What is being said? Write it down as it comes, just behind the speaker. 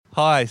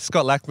Hi,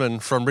 Scott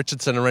Lackman from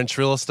Richardson and Wrench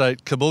Real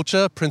Estate,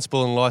 Caboolture,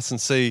 principal and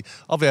licensee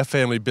of our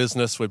family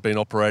business. We've been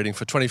operating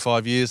for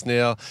 25 years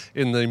now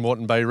in the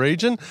Moreton Bay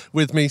region.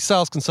 With me,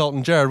 sales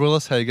consultant Jared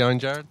Willis. How are you going,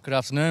 Jared? Good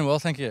afternoon. Well,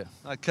 thank you.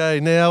 Okay,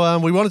 now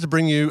we wanted to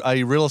bring you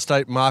a real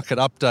estate market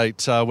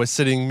update. We're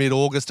sitting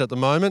mid-August at the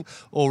moment,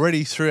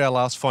 already through our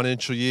last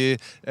financial year,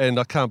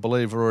 and I can't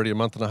believe we're already a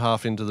month and a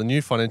half into the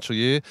new financial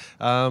year.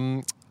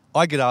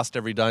 I get asked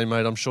every day,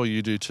 mate, I'm sure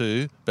you do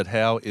too, but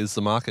how is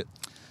the market?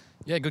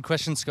 Yeah, good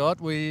question, Scott.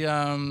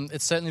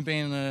 It's certainly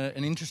been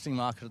an interesting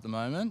market at the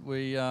moment.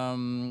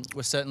 We're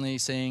certainly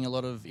seeing a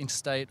lot of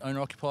interstate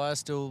owner-occupiers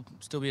still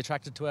be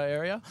attracted to our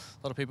area. A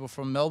lot of people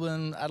from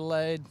Melbourne,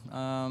 Adelaide,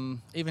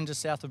 even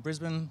just south of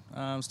Brisbane,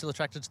 still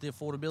attracted to the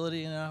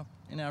affordability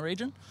in our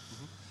region.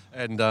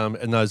 And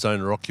those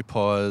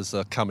owner-occupiers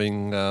are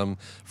coming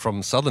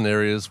from southern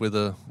areas with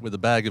a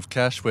bag of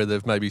cash where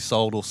they've maybe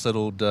sold or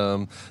settled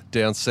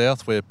down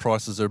south where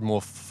prices are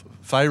more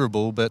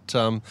favourable. But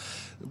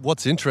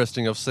what's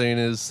interesting I've seen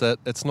is that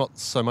it's not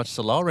so much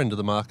the lower end of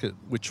the market,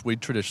 which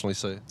we'd traditionally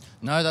see.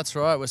 No, that's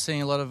right. We're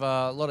seeing a lot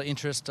of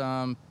interest.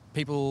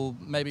 People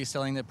maybe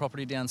selling their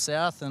property down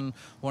south and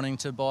wanting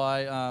to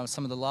buy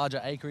some of the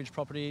larger acreage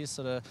properties,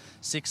 sort of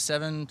 6,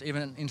 7,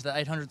 even into the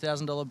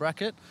 $800,000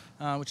 bracket,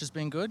 which has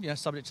been good,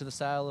 subject to the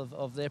sale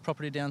of their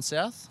property down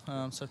south.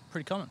 So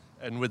pretty common.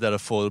 And with that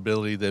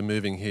affordability, they're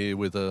moving here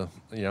with a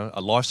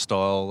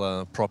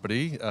lifestyle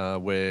property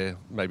where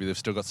maybe they've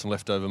still got some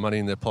leftover money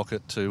in their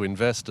pocket to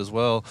invest as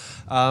well.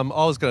 I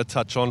was going to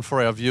touch on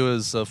for our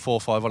viewers of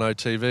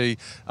 4510 TV,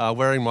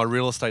 wearing my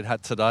real estate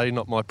hat today,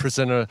 not my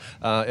presenter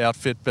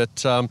outfit, but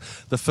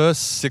the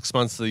first 6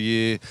 months of the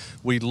year,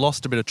 we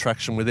lost a bit of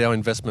traction with our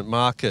investment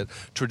market.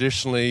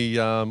 Traditionally,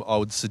 I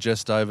would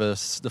suggest over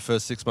the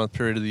first 6 month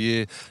period of the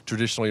year,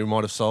 traditionally we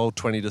might have sold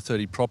 20 to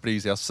 30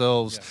 properties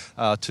ourselves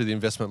to the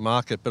investment market.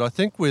 But I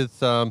think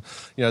with, there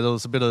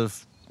was a bit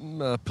of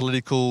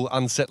political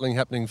unsettling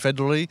happening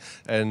federally,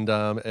 and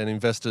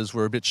investors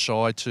were a bit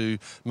shy to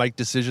make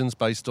decisions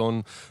based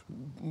on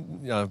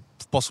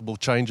possible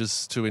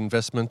changes to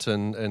investment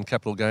and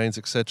capital gains,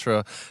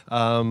 etc.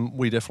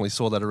 We definitely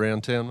saw that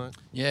around town, mate.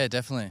 Yeah,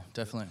 definitely.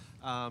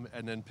 And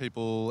then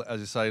people, as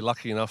you say,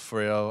 lucky enough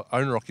for our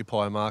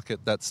owner-occupier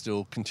market, that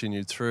still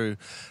continued through.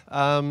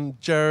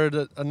 Jared,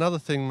 another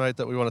thing, mate,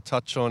 that we want to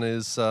touch on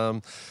is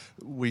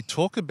we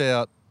talk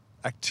about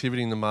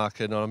activity in the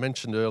market, and I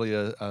mentioned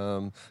earlier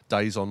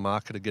days on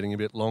market are getting a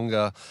bit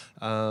longer.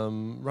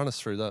 Run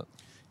us through that.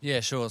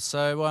 Yeah, sure.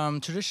 So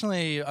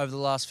traditionally over the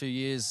last few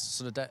years,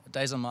 sort of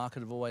days on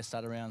market have always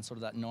started around sort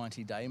of that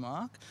 90-day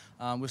mark.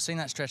 We've seen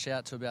that stretch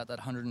out to about that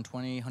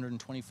 120,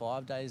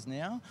 125 days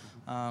now.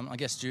 I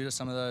guess due to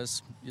some of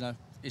those,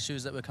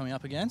 issues that we're coming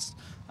up against.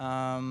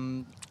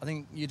 I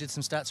think you did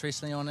some stats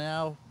recently on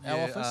our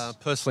office.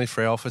 Personally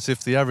for our office,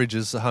 if the average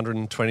is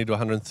 120 to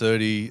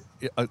 130,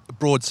 a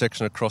broad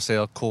section across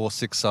our core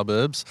 6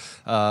 suburbs,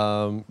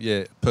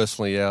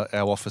 personally our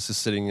office is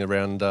sitting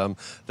around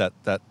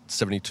that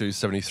 72,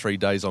 73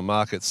 days on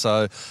market.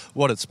 So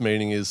what it's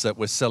meaning is that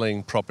we're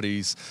selling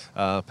properties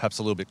perhaps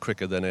a little bit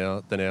quicker than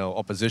our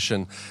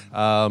opposition.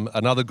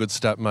 Another good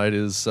stat, mate,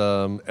 is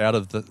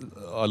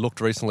I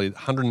looked recently,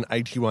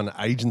 181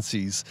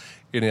 agencies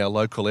in our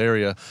local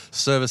area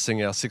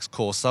servicing our 6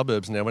 core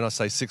suburbs. Now, when I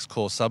say 6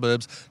 core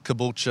suburbs,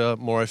 Caboolture,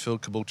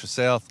 Morayfield, Caboolture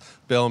South,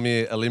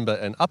 Belmere,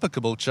 Alimba and Upper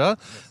Caboolture,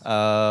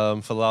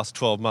 for the last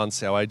 12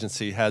 months, our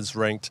agency has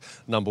ranked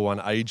number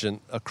 1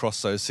 agent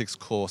across those 6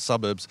 core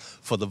suburbs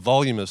for the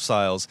volume of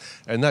sales.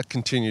 And that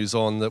continues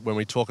on, that when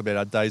we talk about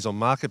our days on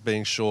market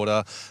being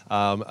shorter,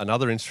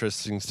 another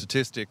interesting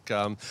statistic,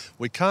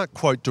 we can't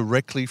quote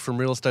directly from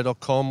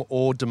realestate.com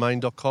or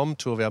domain.com,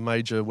 2 of our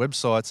major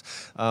websites,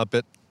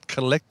 but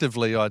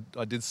collectively, I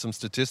did some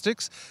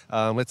statistics.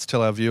 Let's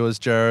tell our viewers,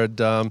 Jared,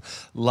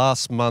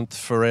 last month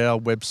for our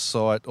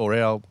website or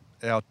our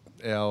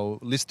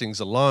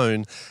listings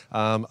alone,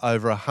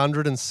 over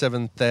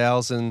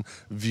 107,000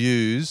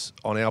 views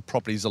on our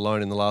properties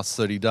alone in the last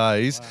 30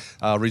 days,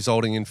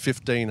 resulting in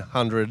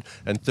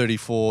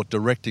 1,534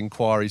 direct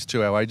inquiries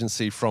to our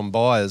agency from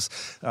buyers.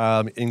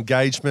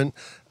 Engagement,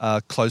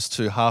 close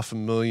to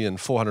 500,000,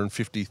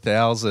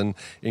 450,000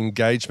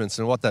 engagements.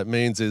 And what that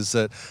means is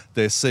that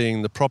they're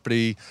seeing the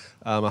property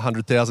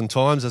 100,000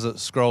 times as it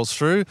scrolls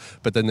through,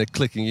 but then they're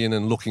clicking in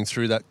and looking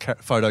through that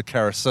photo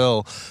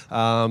carousel.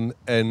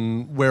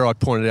 And where I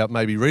pointed out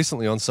maybe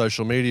recently on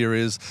social media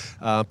is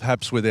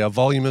perhaps with our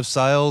volume of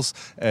sales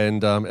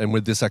and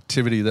with this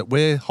activity that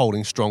we're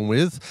holding strong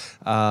with,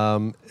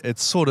 it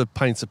sort of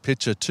paints a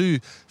picture to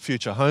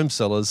future home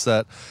sellers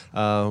that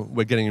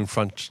we're getting in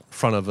front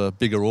of a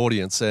bigger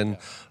audience. And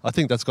I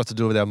think that's got to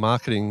do with our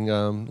marketing.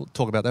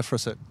 Talk about that for a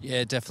sec.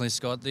 Yeah, definitely,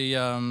 Scott.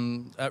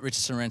 At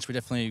Richardson Wrench, we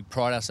definitely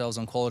pride ourselves ourselves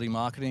on quality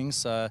marketing.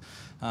 So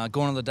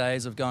gone are the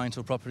days of going to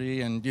a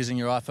property and using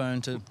your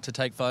iPhone to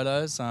take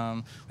photos.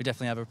 We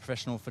definitely have a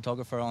professional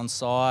photographer on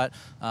site.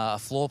 A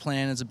floor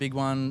plan is a big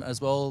one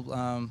as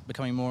well,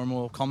 becoming more and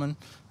more common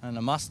and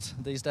a must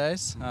these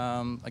days.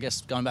 I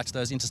guess going back to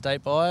those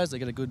interstate buyers, they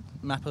get a good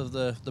map of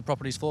the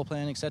property's floor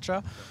plan,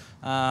 etc.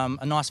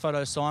 A nice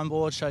photo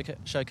signboard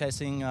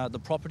showcasing the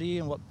property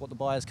and what the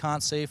buyers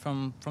can't see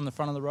from the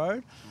front of the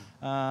road.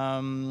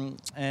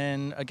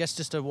 And I guess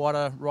just a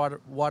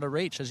wider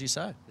reach, as you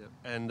say. Yep.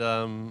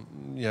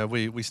 And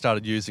we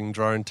started using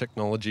drone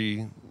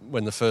technology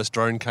when the first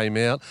drone came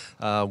out.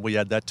 We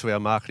add that to our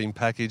marketing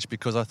package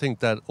because I think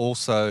that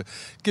also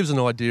gives an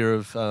idea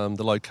of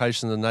the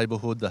location of the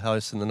neighbourhood, the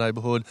house in the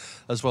neighbourhood,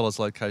 as well as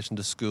location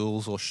to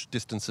schools or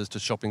distances to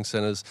shopping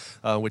centres,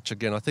 which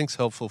again I think is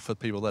helpful for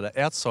people that are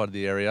outside of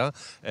the area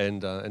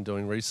and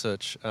doing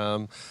research.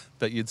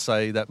 But you'd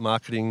say that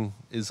marketing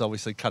is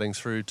obviously cutting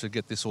through to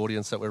get this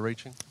audience that we're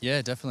reaching?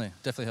 Yeah, definitely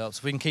helps.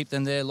 If we can keep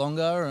them there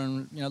longer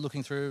and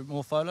looking through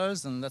more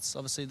photos, then that's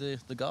obviously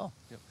the goal.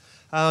 Yep.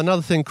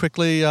 Another thing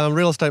quickly,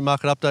 real estate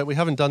market update. We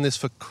haven't done this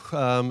for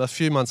a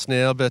few months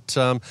now, but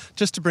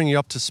just to bring you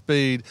up to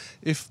speed,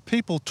 if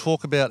people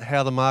talk about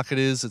how the market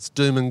is, it's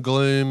doom and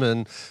gloom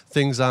and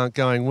things aren't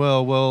going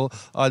well,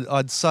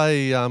 I'd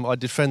say I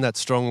defend that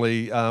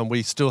strongly.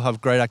 We still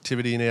have great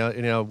activity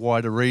in our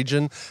wider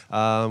region.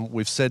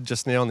 We've said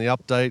just now on the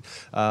update,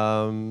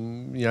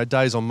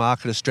 days on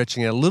market are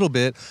stretching out a little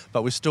bit,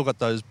 but we've still got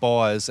those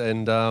buyers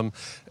and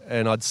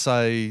I'd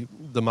say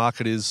the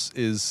market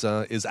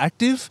is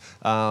active.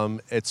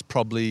 It's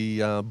probably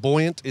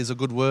buoyant is a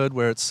good word,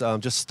 where it's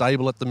just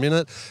stable at the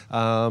minute.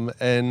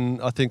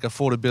 And I think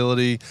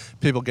affordability,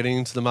 people getting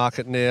into the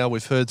market now.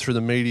 We've heard through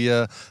the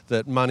media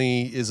that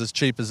money is as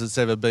cheap as it's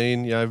ever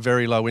been.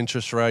 Very low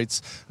interest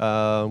rates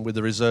with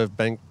the Reserve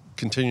Bank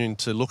continuing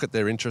to look at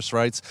their interest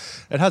rates.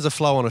 It has a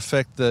flow-on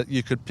effect that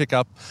you could pick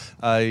up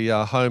a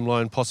home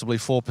loan, possibly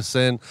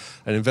 4%,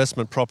 an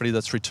investment property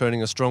that's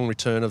returning a strong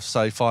return of,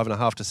 say,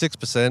 5.5% to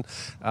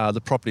 6%.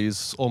 The property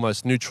is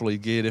almost neutrally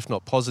geared, if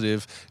not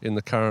positive, in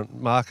the current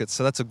market.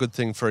 So that's a good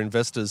thing for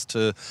investors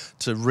to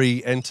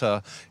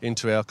re-enter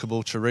into our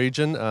Caboolture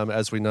region.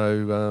 As we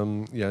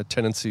know,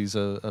 tenancies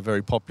are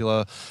very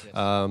popular.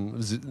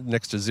 Yes.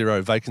 Next to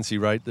zero vacancy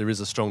rate, there is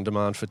a strong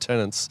demand for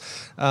tenants.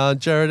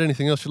 Jared,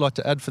 anything else you'd like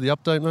to add for the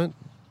update, mate?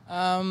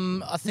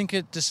 I think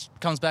it just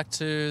comes back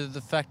to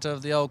the fact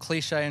of the old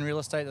cliche in real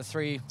estate, the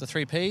three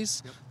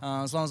Ps. Yep.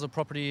 As long as the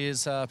property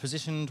is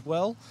positioned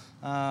well,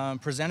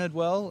 presented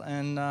well,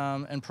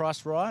 and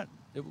priced right,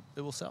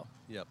 it will sell.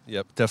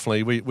 Yep,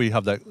 definitely. We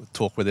have that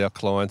talk with our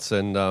clients,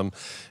 and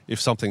if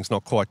something's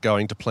not quite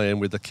going to plan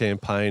with the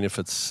campaign, if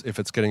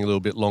it's getting a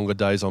little bit longer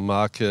days on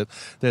market,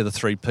 they're the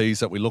 3 Ps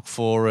that we look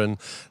for, and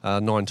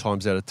 9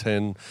 times out of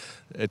 10,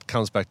 it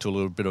comes back to a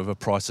little bit of a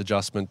price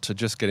adjustment to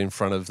just get in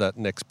front of that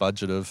next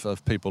budget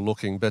of people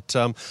looking. But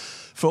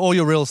for all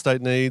your real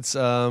estate needs,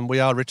 we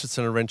are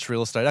Richardson and Wrench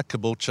Real Estate at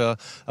Caboolture,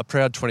 a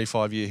proud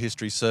 25-year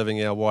history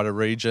serving our wider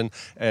region.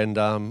 And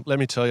let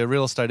me tell you,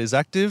 real estate is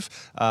active.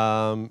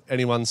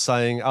 Anyone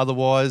saying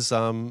otherwise,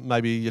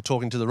 maybe you're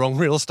talking to the wrong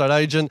real estate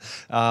agent.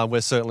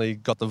 We've certainly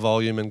got the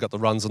volume and got the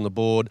runs on the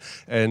board.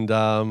 And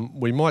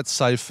we might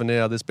save for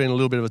now, there's been a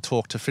little bit of a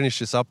talk to finish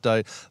this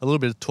update, a little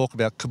bit of talk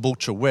about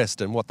Caboolture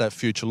West and what that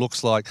future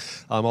looks like.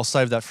 I'll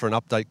save that for an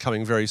update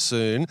coming very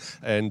soon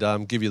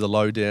and give you the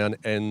lowdown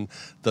and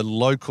the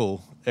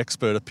local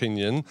expert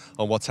opinion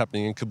on what's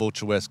happening in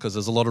Caboolture West, because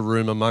there's a lot of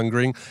rumour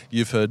mongering.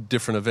 You've heard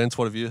different events.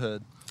 What have you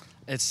heard?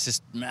 It's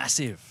just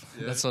massive.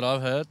 Yeah. That's what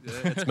I've heard. Yeah,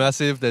 it's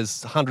massive.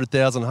 There's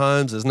 100,000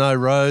 homes. There's no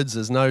roads.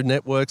 There's no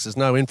networks. There's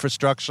no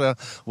infrastructure.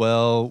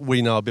 Well,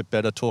 we know a bit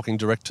better, talking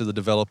direct to the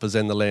developers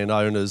and the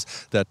landowners,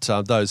 that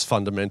those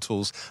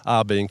fundamentals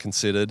are being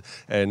considered.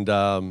 And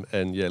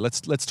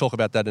let's talk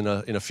about that in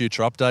a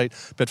future update.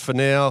 But for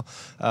now,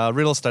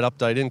 real estate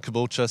update in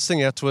Caboolture.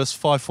 Sing out to us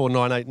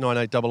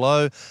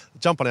 54989800.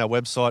 Jump on our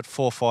website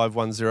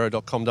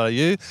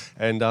 4510.com.au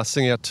and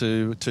sing out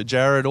to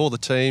Jared or the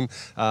team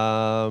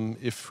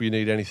if you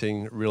need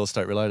anything real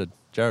estate related.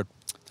 Jared.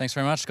 Thanks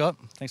very much, Scott.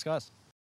 Thanks, guys.